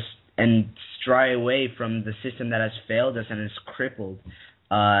stray away from the system that has failed us and is crippled,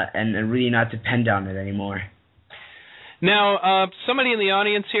 and really not depend on it anymore. Now, somebody in the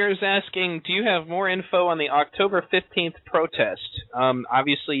audience here is asking, do you have more info on the October 15th protest?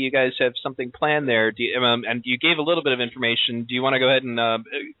 Obviously, you guys have something planned there, and you gave a little bit of information. Do you want to go ahead and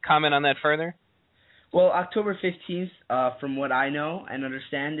comment on that further? Well, October 15th, from what I know and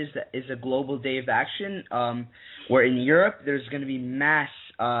understand, is a global day of action, where in Europe there's going to be mass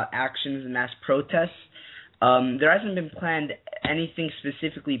actions and mass protests. There hasn't been anything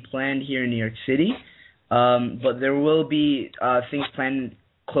specifically planned here in New York City, but there will be things planned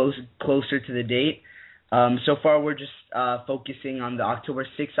closer to the date. So far, we're just focusing on the October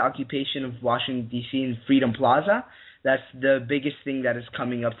 6th occupation of Washington, D.C. and Freedom Plaza. That's the biggest thing that is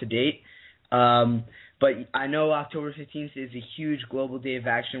coming up to date. But I know October 15th is a huge global day of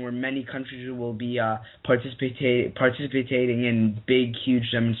action where many countries will be participating in big,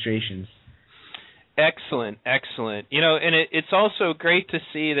 huge demonstrations. Excellent. And it's also great to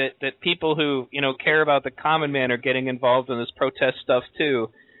see that people who, care about the common man are getting involved in this protest stuff too.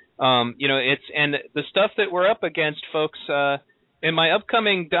 It's and the stuff that we're up against, folks. In my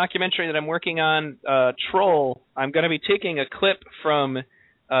upcoming documentary that I'm working on, Troll, I'm going to be taking a clip from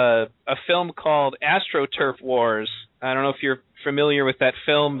a film called AstroTurf Wars. I don't know if you're familiar with that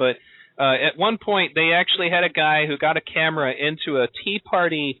film, but at one point they actually had a guy who got a camera into a Tea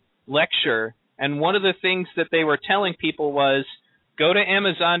Party lecture, and one of the things that they were telling people was, go to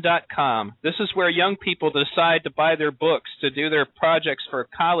Amazon.com. This is where young people decide to buy their books, to do their projects for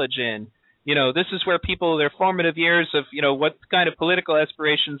college in. This is where people, their formative years of, what kind of political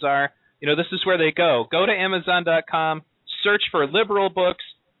aspirations are, this is where they go. Go to Amazon.com, search for liberal books,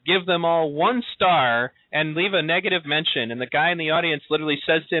 give them all 1 star, and leave a negative mention. And the guy in the audience literally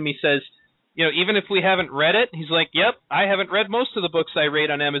says to him, he says, even if we haven't read it, he's like, yep, I haven't read most of the books I rate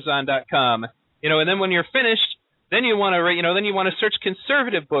on Amazon.com. And then when you're finished, then you want to search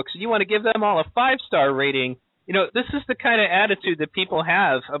conservative books, and you want to give them all a 5-star rating. This is the kind of attitude that people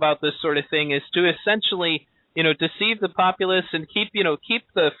have about this sort of thing, is to essentially, deceive the populace and keep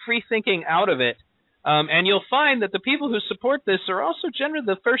the free thinking out of it. And you'll find that the people who support this are also generally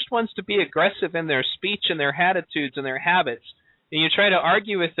the first ones to be aggressive in their speech and their attitudes and their habits. And you try to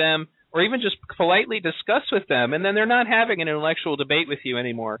argue with them or even just politely discuss with them, and then they're not having an intellectual debate with you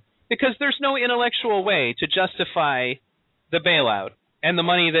anymore, because there's no intellectual way to justify the bailout and the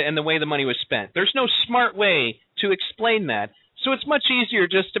money and the way the money was spent. There's no smart way to explain that. So it's much easier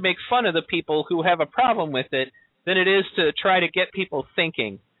just to make fun of the people who have a problem with it than it is to try to get people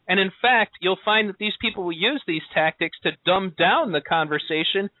thinking. And in fact, you'll find that these people will use these tactics to dumb down the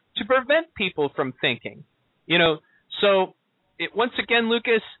conversation to prevent people from thinking. So once again,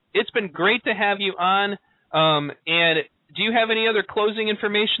 Lucas, it's been great to have you on. And do you have any other closing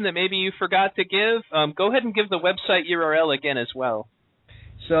information that maybe you forgot to give? Go ahead and give the website URL again as well.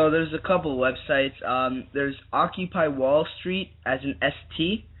 So there's a couple websites. There's Occupy Wall Street as an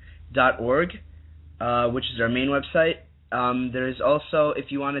ST.org, which is our main website. There's also,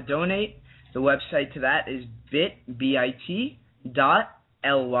 if you want to donate, the website to that is bit.ly/SEP,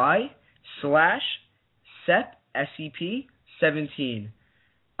 SEP 17.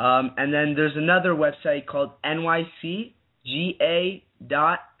 And then there's another website called nycga.cc,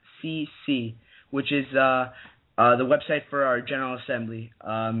 which is the website for our General Assembly.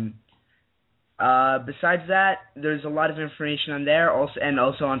 Besides that, there's a lot of information on there,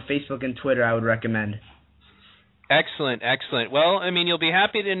 also on Facebook and Twitter, I would recommend. Excellent. Well, you'll be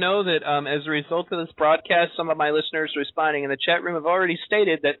happy to know that as a result of this broadcast, some of my listeners responding in the chat room have already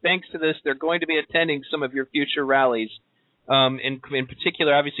stated that thanks to this, they're going to be attending some of your future rallies. In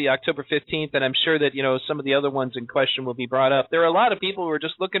particular, obviously, October 15th, and I'm sure that, some of the other ones in question will be brought up. There are a lot of people who are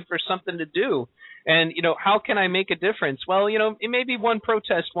just looking for something to do. And, how can I make a difference? Well, it maybe one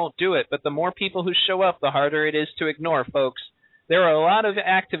protest won't do it, but the more people who show up, the harder it is to ignore, folks. There are a lot of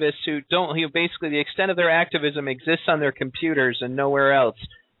activists who basically the extent of their activism exists on their computers and nowhere else.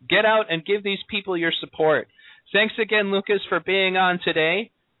 Get out and give these people your support. Thanks again, Lucas, for being on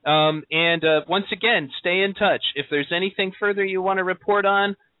today. And once again, stay in touch. If there's anything further you want to report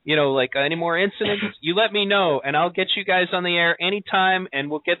on, like any more incidents, you let me know, and I'll get you guys on the air anytime,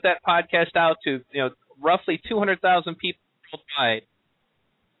 and we'll get that podcast out to roughly 200,000 people worldwide.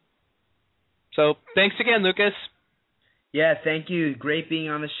 So thanks again, Lucas. Yeah, thank you. Great being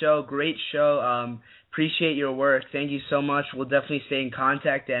on the show. Great show. Appreciate your work. Thank you so much. We'll definitely stay in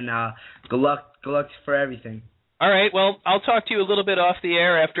contact, and good luck for everything. All right. Well, I'll talk to you a little bit off the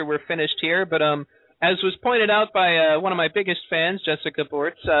air after we're finished here. But as was pointed out by one of my biggest fans, Jessica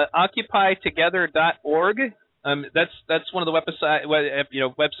Bortz, OccupyTogether.org. That's one of the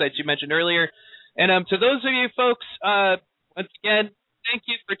websites you mentioned earlier. And to those of you folks, once again, thank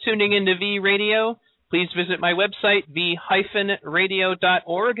you for tuning in to V Radio. Please visit my website,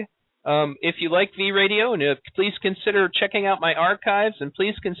 v-radio.org. If you like V Radio, and please consider checking out my archives, and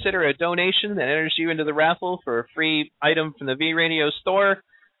please consider a donation that enters you into the raffle for a free item from the V Radio store.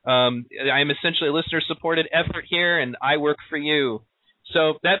 I'm essentially a listener-supported effort here, and I work for you.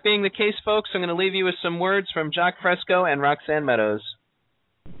 So that being the case, folks, I'm going to leave you with some words from Jacques Fresco and Roxanne Meadows.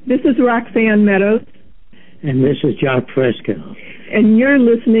 This is Roxanne Meadows. And this is Jacques Fresco. And you're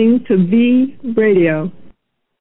listening to V Radio.